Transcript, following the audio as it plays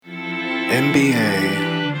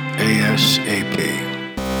MBA ASAP.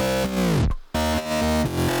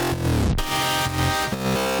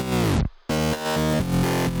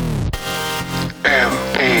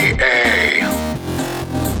 MBA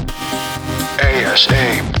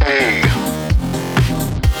ASAP.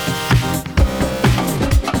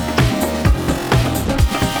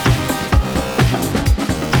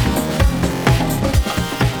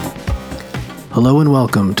 Hello and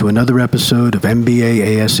welcome to another episode of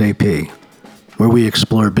MBA ASAP, where we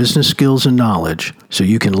explore business skills and knowledge so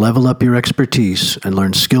you can level up your expertise and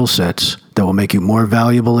learn skill sets that will make you more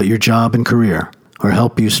valuable at your job and career, or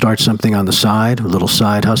help you start something on the side, a little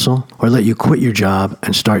side hustle, or let you quit your job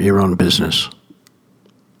and start your own business.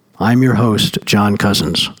 I'm your host, John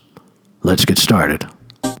Cousins. Let's get started.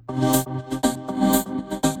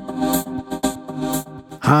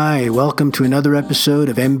 Hi, welcome to another episode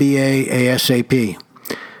of MBA ASAP.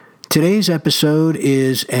 Today's episode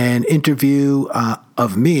is an interview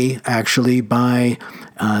of me, actually, by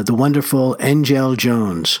the wonderful Angel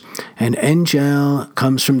Jones. And Angel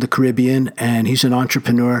comes from the Caribbean, and he's an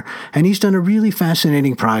entrepreneur, and he's done a really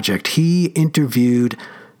fascinating project. He interviewed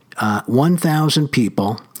 1,000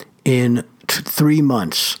 people in 3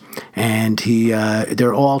 months, and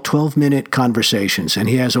they're all 12-minute conversations, and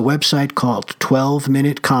he has a website called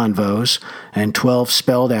 12-Minute Convos, and 12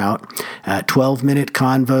 spelled out, at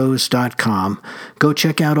 12minuteconvos.com. Go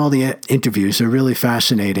check out all the interviews. They're really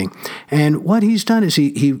fascinating. And what he's done is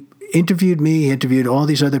he interviewed me, he interviewed all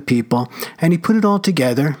these other people, and he put it all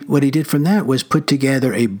together. What he did from that was put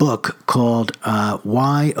together a book called YOURS,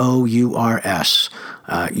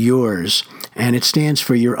 Yours, and it stands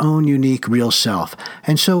for Your Own Unique Real Self.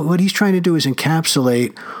 And so what he's trying to do is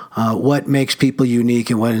encapsulate what makes people unique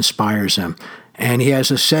and what inspires them. And he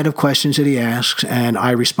has a set of questions that he asks, and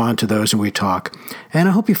I respond to those, and we talk. And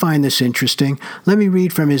I hope you find this interesting. Let me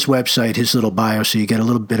read from his website, his little bio, so you get a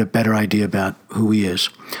little bit of better idea about who he is.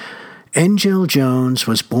 Angel Jones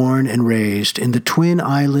was born and raised in the twin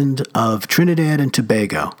island of Trinidad and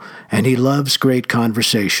Tobago, and he loves great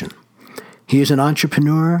conversation. He is an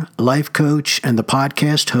entrepreneur, life coach, and the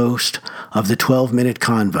podcast host of the 12-Minute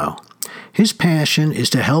Convo. His passion is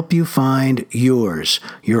to help you find yours,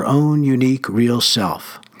 your own unique real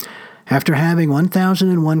self. After having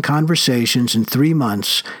 1,001 conversations in 3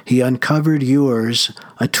 months, he uncovered Yours,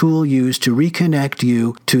 a tool used to reconnect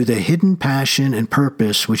you to the hidden passion and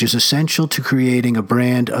purpose which is essential to creating a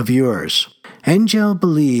brand of yours. Angel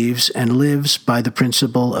believes and lives by the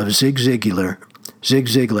principle of Zig Ziglar,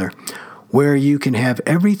 where you can have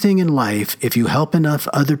everything in life if you help enough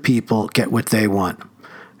other people get what they want.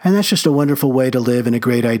 And that's just a wonderful way to live and a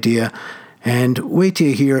great idea. And wait till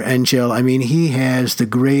you hear Angel. I mean, he has the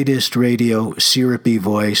greatest radio syrupy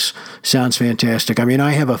voice. Sounds fantastic. I mean,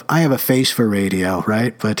 I have a face for radio,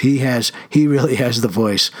 right? But he really has the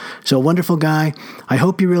voice. So wonderful guy. I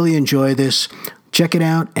hope you really enjoy this. Check it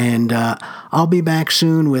out, and I'll be back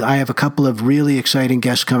soon. I have a couple of really exciting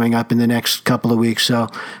guests coming up in the next couple of weeks, so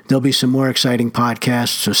there'll be some more exciting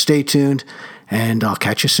podcasts. So stay tuned, and I'll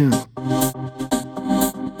catch you soon.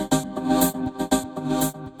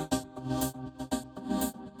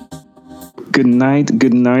 Good night,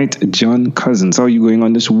 John Cousins. How are you going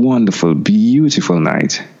on this wonderful, beautiful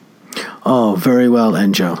night? Oh, very well,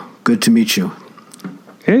 Angel. Good to meet you.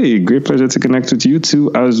 Hey, great pleasure to connect with you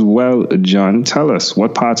too as well, John. Tell us,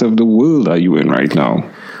 what part of the world are you in right now?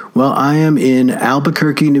 Well, I am in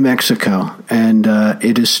Albuquerque, New Mexico, and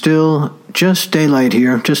it is still just daylight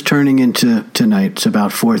here, just turning into night. It's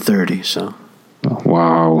about 4:30, so.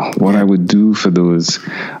 Wow, what I would do for those,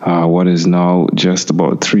 what is now just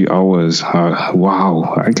about 3 hours.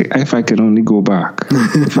 Wow, if I could only go back.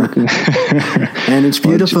 And it's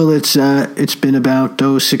beautiful. It's been about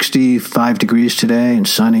 65 degrees today and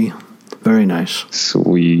sunny. Very nice.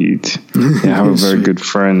 Sweet. Yeah, I have a very good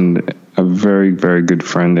friend, a very, very good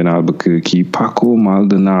friend in Albuquerque, Paco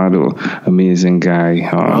Maldonado. Amazing guy.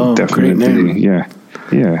 Definitely. Great name.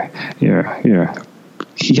 Yeah.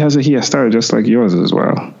 He has started just like yours as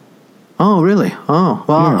well. Oh, really? Oh,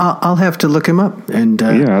 well, yeah. I'll have to look him up and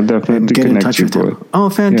I'll definitely get in touch with him. Both. Oh,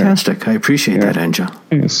 fantastic. Yeah. I appreciate that, Angel.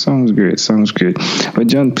 Yeah, sounds great. But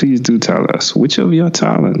John, please do tell us, which of your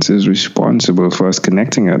talents is responsible for us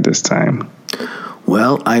connecting at this time?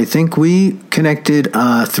 Well, I think we connected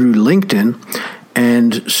through LinkedIn,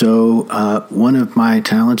 and so one of my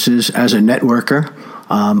talents is as a networker.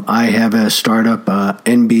 I have a startup,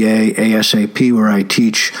 MBA ASAP, where I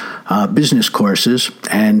teach business courses,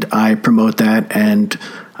 and I promote that and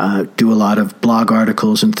do a lot of blog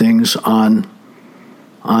articles and things on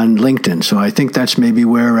LinkedIn. So I think that's maybe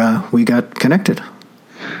where we got connected.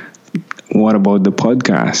 What about the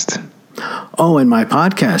podcast? Oh, and my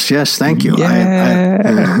podcast. Yes, thank you. Yeah.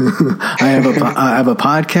 I have a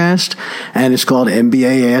podcast, and it's called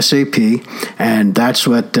MBA ASAP, and that's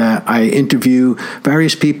what I interview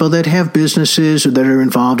various people that have businesses or that are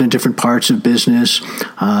involved in different parts of business,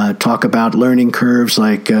 talk about learning curves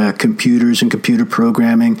like computers and computer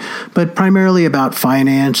programming, but primarily about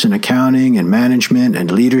finance and accounting and management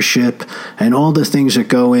and leadership and all the things that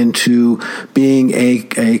go into being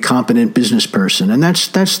a competent business person. And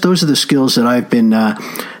those are the skills that I've been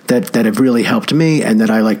that have really helped me and that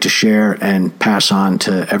I like to share and pass on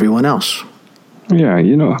to everyone else. Yeah,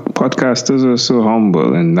 podcasters are so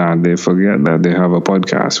humble in that they forget that they have a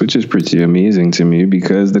podcast, which is pretty amazing to me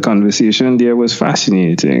because the conversation there was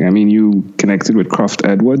fascinating. I mean, you connected with Croft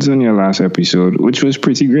Edwards on your last episode, which was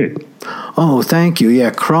pretty great. Oh, thank you. Yeah,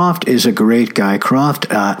 Croft is a great guy.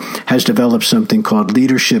 Croft has developed something called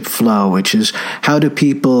Leadership Flow, which is how do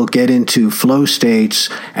people get into flow states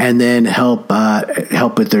and then help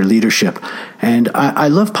with their leadership. And I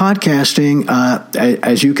love podcasting.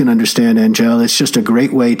 As you can understand, Angel, it's just a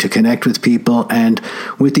great way to connect with people. And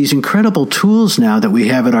with these incredible tools now that we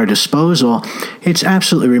have at our disposal, it's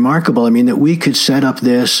absolutely remarkable. I mean, that we could set up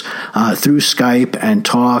this through Skype and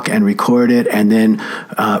talk and record it and then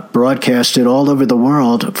broadcast it all over the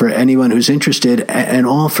world for anyone who's interested, and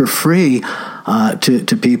all for free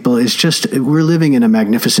to people. It's just, we're living in a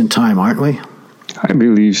magnificent time, aren't we? I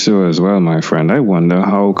believe so as well, my friend. I wonder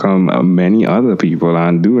how come many other people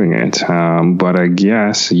aren't doing it. But I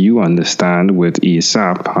guess you understand with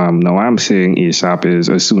ASAP. Now I'm saying ASAP is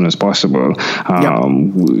as soon as possible,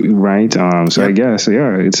 right? So I guess,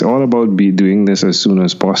 it's all about doing this as soon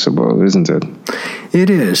as possible, isn't it? It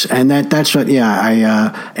is, and that's what.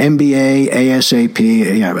 MBA ASAP,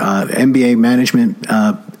 MBA Management.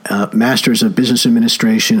 Masters of Business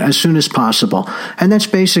Administration as soon as possible. And that's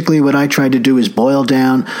basically what I try to do, is boil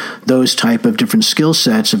down those type of different skill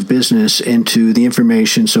sets of business into the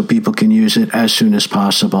information so people can use it as soon as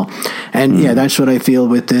possible. And that's what I feel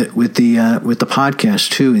with the podcast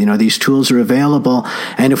too. These tools are available,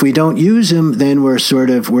 and if we don't use them, then we're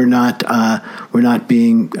not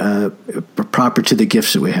being proper to the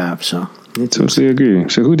gifts that we have. So. Totally agree.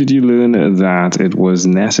 So who did you learn that it was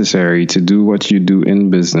necessary to do what you do in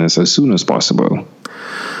business as soon as possible?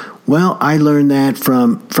 Well, I learned that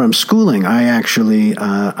from schooling. I actually,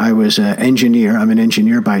 I was an engineer. I'm an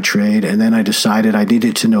engineer by trade, and then I decided I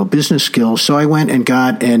needed to know business skills. So I went and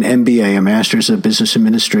got an MBA, a Master's of Business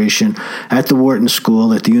Administration, at the Wharton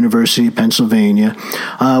School at the University of Pennsylvania,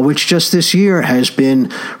 which just this year has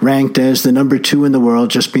been ranked as the number 2 in the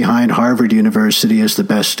world, just behind Harvard University as the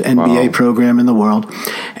best MBA program in the world.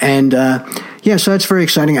 And so that's very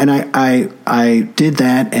exciting, and I did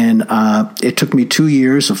that, and it took me 2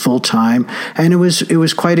 years of full time, and it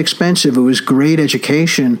was quite expensive. It was great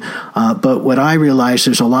education, but what I realized,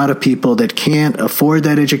 there's a lot of people that can't afford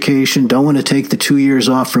that education, don't want to take the 2 years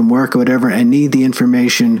off from work or whatever, and need the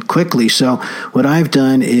information quickly. So what I've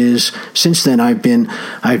done is, since then,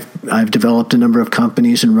 I've developed a number of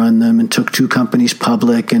companies and run them, and took 2 companies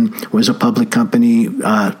public, and was a public company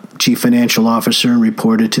chief financial officer, and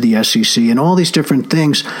reported to the SEC, and all these different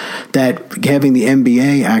things that having the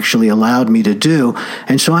MBA actually allowed me to do.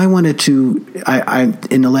 And so I wanted to,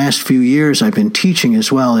 in the last few years, I've been teaching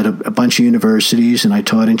as well at a bunch of universities, and I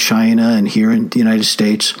taught in China and here in the United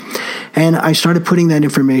States. And I started putting that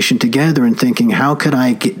information together and thinking, how could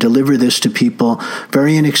I deliver this to people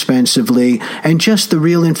very inexpensively, and just the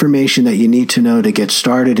real information that you need to know to get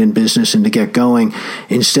started in business and to get going,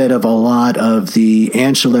 instead of a lot of the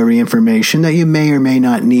ancillary information that you may or may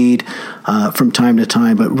not need from time to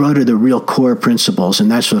time, but what are the real core principles?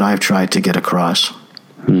 And that's what I've tried to get across.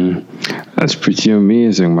 That's pretty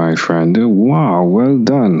amazing, my friend. Wow, well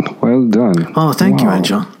done. Well done. Oh, thank you,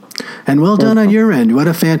 Angel. And well done on your end. What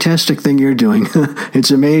a fantastic thing you're doing.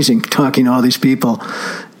 It's amazing talking to all these people.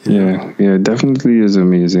 Yeah, definitely is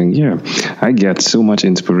amazing. Yeah, I get so much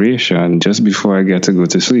inspiration just before I get to go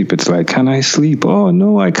to sleep. It's like, can I sleep? Oh,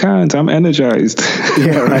 no, I can't. I'm energized.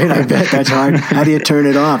 Yeah, right. I bet that's hard. How do you turn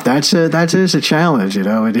it off? That is a challenge,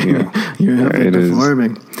 You're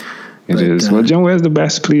performing. It is. Well, John, where's the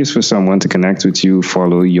best place for someone to connect with you,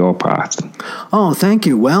 follow your path? Oh, thank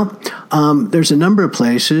you. Well, there's a number of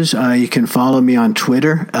places. You can follow me on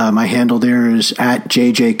Twitter. My handle there is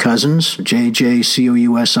 @JJCousins,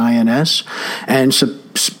 JJCousins. And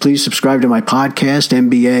please subscribe to my podcast,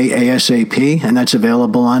 MBA ASAP, and that's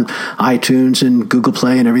available on iTunes and Google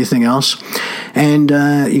Play and everything else. And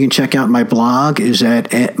you can check out my blog.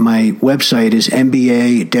 My website is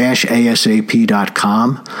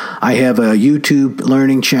mba-asap.com. I have a YouTube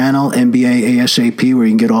learning channel, MBA ASAP, where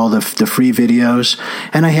you can get all the free videos.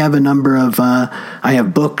 And I have a number of I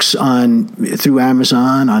have books through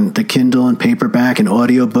Amazon on the Kindle and paperback, and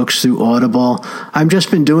audiobooks through Audible. I've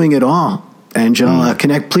just been doing it all. And Joe,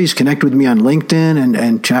 please connect with me on LinkedIn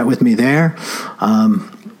and chat with me there.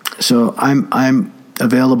 So I'm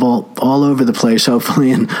available all over the place,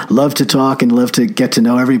 hopefully, and love to talk and love to get to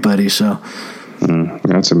know everybody. So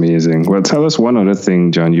that's amazing. Well, tell us one other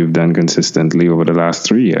thing, John, you've done consistently over the last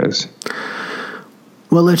 3 years.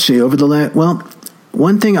 Well, let's see.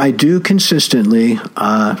 One thing I do consistently,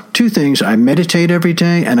 two things. I meditate every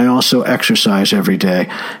day, and I also exercise every day.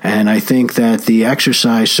 And I think that the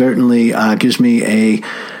exercise certainly gives me a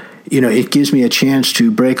chance to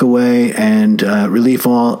break away and relieve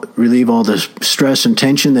all the stress and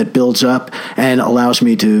tension that builds up, and allows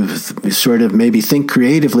me to sort of maybe think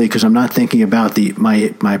creatively, because I'm not thinking about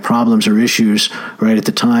my problems or issues right at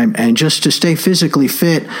the time, and just to stay physically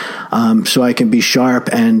fit, so I can be sharp.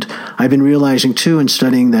 And I've been realizing too, in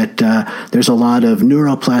studying, that there's a lot of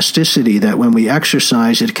neuroplasticity, that when we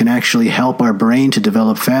exercise, it can actually help our brain to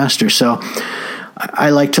develop faster. So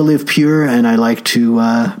I like to live pure, and I like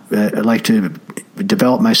to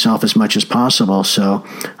develop myself as much as possible. So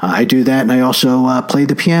I do that, and I also play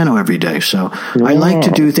the piano every day. So I like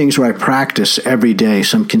to do things where I practice every day,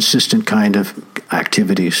 some consistent kind of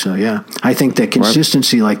activity. So yeah, I think that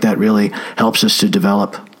consistency like that really helps us to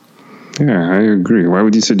develop. Yeah, I agree. Why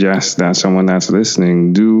would you suggest that someone that's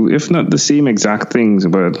listening do, if not the same exact things,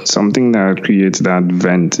 but something that creates that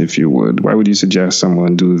vent, if you would? Why would you suggest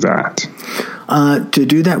someone do that? To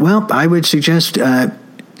do that, well, I would suggest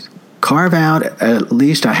carve out at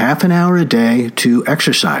least a half an hour a day to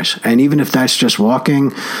exercise. And even if that's just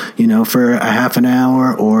walking, for a half an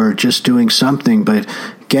hour, or just doing something, but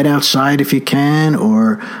get outside if you can,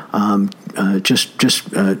 or just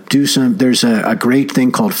do some. There's a great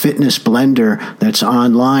thing called Fitness Blender that's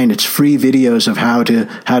online. It's free videos of how to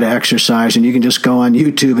exercise, and you can just go on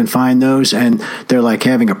YouTube and find those, and they're like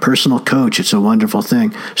having a personal coach. It's a wonderful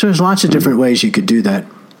thing. So there's lots of different ways you could do that.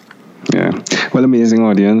 Yeah. Well, amazing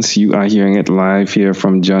audience. You are hearing it live here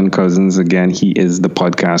from John Cousins. Again, he is the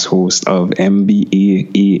podcast host of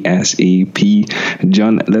MBA ASAP.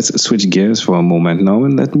 John, let's switch gears for a moment now,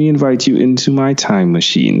 and let me invite you into my time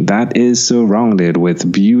machine that is surrounded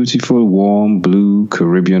with beautiful, warm, blue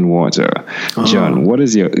Caribbean water. John, what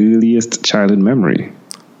is your earliest childhood memory?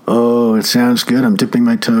 Oh, it sounds good. I'm dipping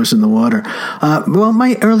my toes in the water. Well,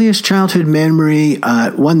 my earliest childhood memory,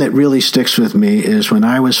 one that really sticks with me, is when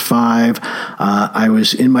I was 5. I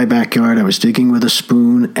was in my backyard. I was digging with a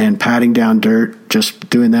spoon and patting down dirt, just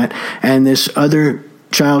doing that. And this other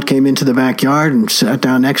child came into the backyard and sat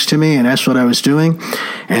down next to me and asked what I was doing.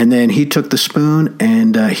 And then he took the spoon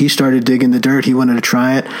and he started digging the dirt. He wanted to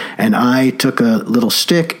try it. And I took a little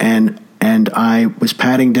stick and I was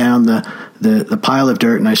patting down the pile of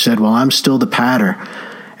dirt, and I said, "Well, I'm still the patter,"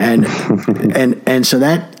 and so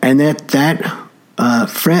that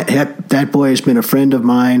boy has been a friend of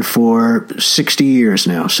mine for 60 years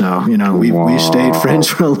now. So we stayed friends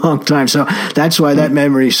for a long time. So that's why that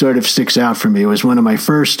memory sort of sticks out for me. It was one of my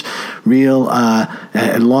first real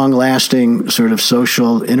long-lasting sort of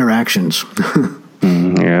social interactions.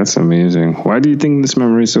 Yeah, that's amazing. Why do you think this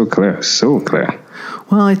memory is so clear? So clear.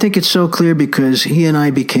 Well, I think it's so clear because he and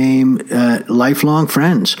I became lifelong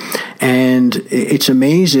friends. And it's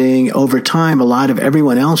amazing over time, a lot of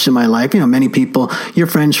everyone else in my life, many people, you're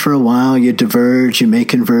friends for a while, you diverge, you may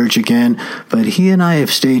converge again. But he and I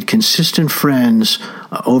have stayed consistent friends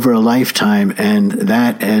over a lifetime. And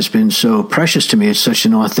that has been so precious to me. It's such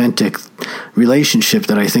an authentic relationship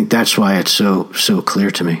that I think that's why it's so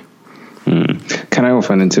clear to me. Can I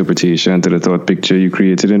offer an interpretation to the thought picture you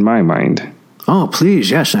created in my mind? Oh,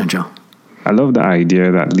 please. Yes, Angel. I love the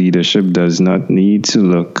idea that leadership does not need to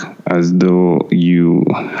look as though you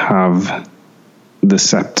have the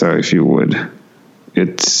scepter, if you would.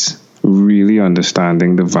 It's really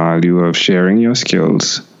understanding the value of sharing your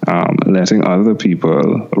skills, letting other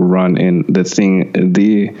people run in the thing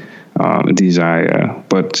they desire,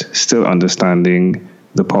 but still understanding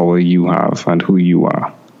the power you have and who you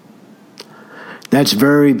are. That's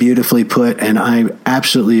very beautifully put, and I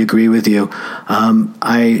absolutely agree with you.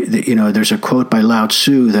 There's a quote by Lao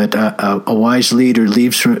Tzu that a wise leader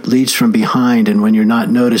leads from behind, and when you're not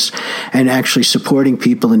noticed, and actually supporting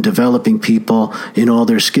people and developing people in all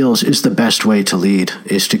their skills is the best way to lead,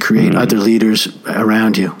 is to create other leaders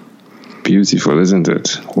around you. Beautiful, isn't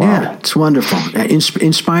it? Wow. Yeah, it's wonderful.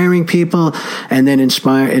 Inspiring people, and then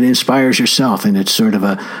it inspires yourself, and it's sort of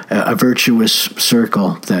a virtuous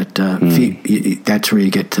circle that that's where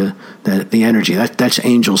you get to the energy. That's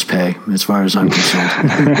angel's pay, as far as I'm concerned.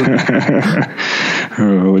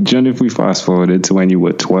 John, if we fast forwarded to when you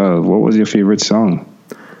were 12, what was your favorite song?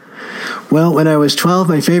 Well, when I was 12,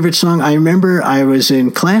 my favorite song, I remember I was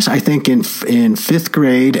in class, I think in fifth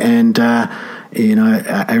grade, and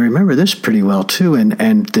I remember this pretty well too.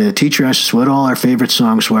 And the teacher asked us what all our favorite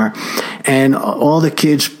songs were, and all the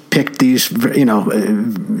kids picked these,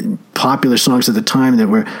 popular songs at the time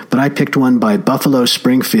but I picked one by Buffalo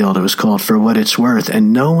Springfield. It was called "For What It's Worth,"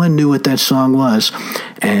 and no one knew what that song was,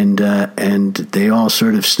 and they all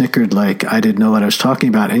sort of snickered like I didn't know what I was talking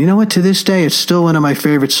about. And you know what? To this day, it's still one of my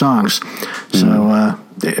favorite songs. So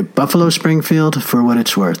Buffalo Springfield, "For What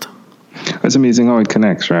It's Worth." It's amazing how it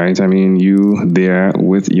connects, right? I mean, you there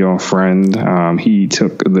with your friend, he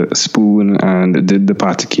took the spoon and did the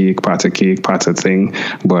patter thing,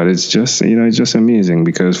 but it's just, it's just amazing,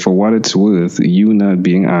 because for what it's worth, you not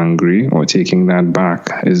being angry or taking that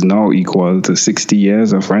back is now equal to 60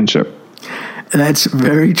 years of friendship. That's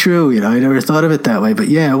very true. I never thought of it that way, but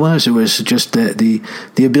yeah, it was. It was just the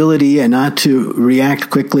ability and not to react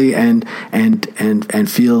quickly and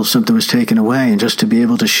feel something was taken away, and just to be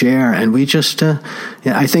able to share. And we just,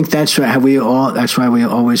 I think that's why we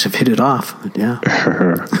always have hit it off. Yeah.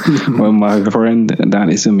 Well, my friend, that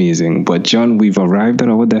is amazing. But John, we've arrived at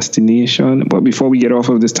our destination. But before we get off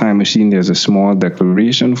of this time machine, there's a small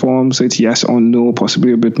declaration form. So it's yes or no,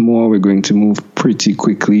 possibly a bit more. We're going to move pretty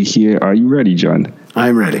quickly here. Are you ready, John?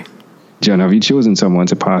 I'm ready. John, have you chosen someone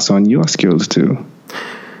to pass on your skills to?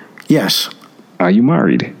 Yes. Are you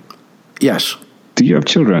married? Yes. Do you have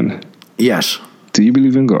children? Yes. Do you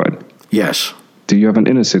believe in God? Yes. Do you have an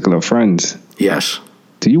inner circle of friends? Yes.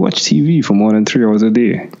 Do you watch TV for more than 3 hours a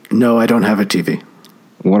day? No, I don't have a TV.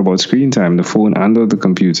 What about screen time, the phone and or the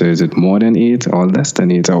computer? Is it more than 8 or less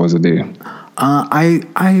than 8 hours a day? I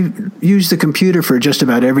use the computer for just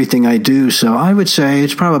about everything I do, so I would say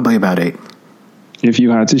it's probably about 8. If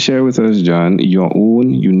you had to share with us, John, your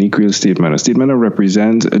own unique real statement, a statement that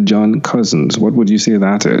represents John Cousins, what would you say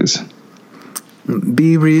that is?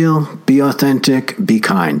 Be real, be authentic, be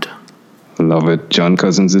kind. Love it. John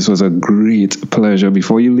Cousins, this was a great pleasure.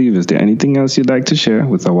 Before you leave, is there anything else you'd like to share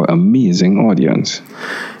with our amazing audience?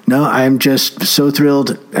 No, I'm just so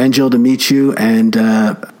thrilled, Angel, to meet you, and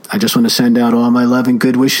I just want to send out all my love and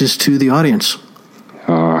good wishes to the audience.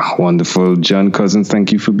 Wonderful. John Cousins,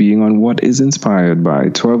 thank you for being on What is Inspired by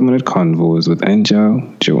 12-Minute Convos with Angel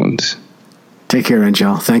Jones. Take care,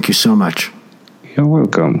 Angel. Thank you so much. You're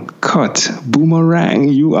welcome. Cut. Boomerang.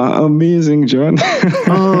 You are amazing, John.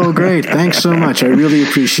 Oh, great. Thanks so much. I really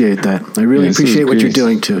appreciate that. I really appreciate what you're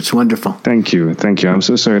doing, too. It's wonderful. Thank you. Thank you. I'm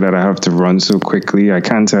so sorry that I have to run so quickly. I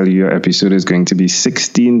can tell you your episode is going to be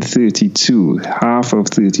 1632. Half of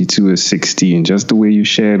 32 is 16, just the way you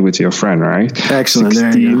shared with your friend, right? Excellent.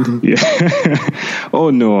 16, there you go. Yeah. Oh,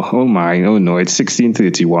 no. Oh, my. Oh, no. It's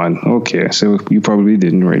 1631. Okay. So you probably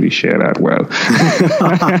didn't really share that well.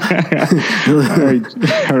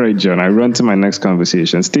 All right, John. I run to my next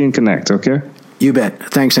conversation. Stay in connect, okay? You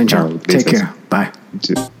bet. Thanks, Angel. Right, take care. Bye. You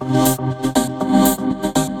too.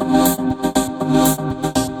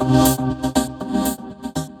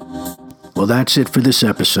 Well, that's it for this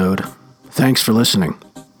episode. Thanks for listening.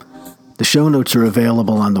 The show notes are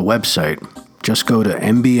available on the website. Just go to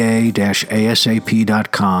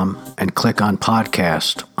mba-asap.com and click on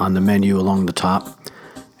podcast on the menu along the top.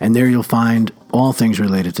 And there you'll find all things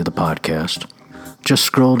related to the podcast. Just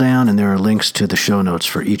scroll down and there are links to the show notes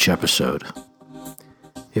for each episode.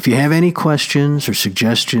 If you have any questions or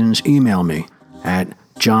suggestions, email me at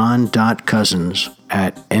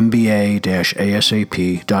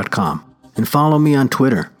john.cousins@mba-asap.com and follow me on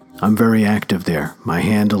Twitter. I'm very active there. My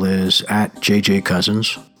handle is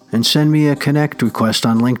 @JJCousins, and send me a connect request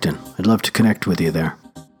on LinkedIn. I'd love to connect with you there.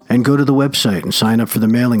 And go to the website and sign up for the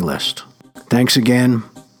mailing list. Thanks again.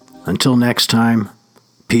 Until next time,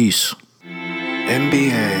 peace.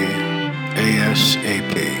 MBA-ASAP.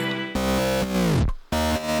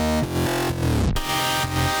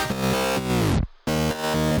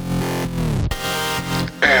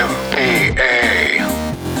 MBA-ASAP.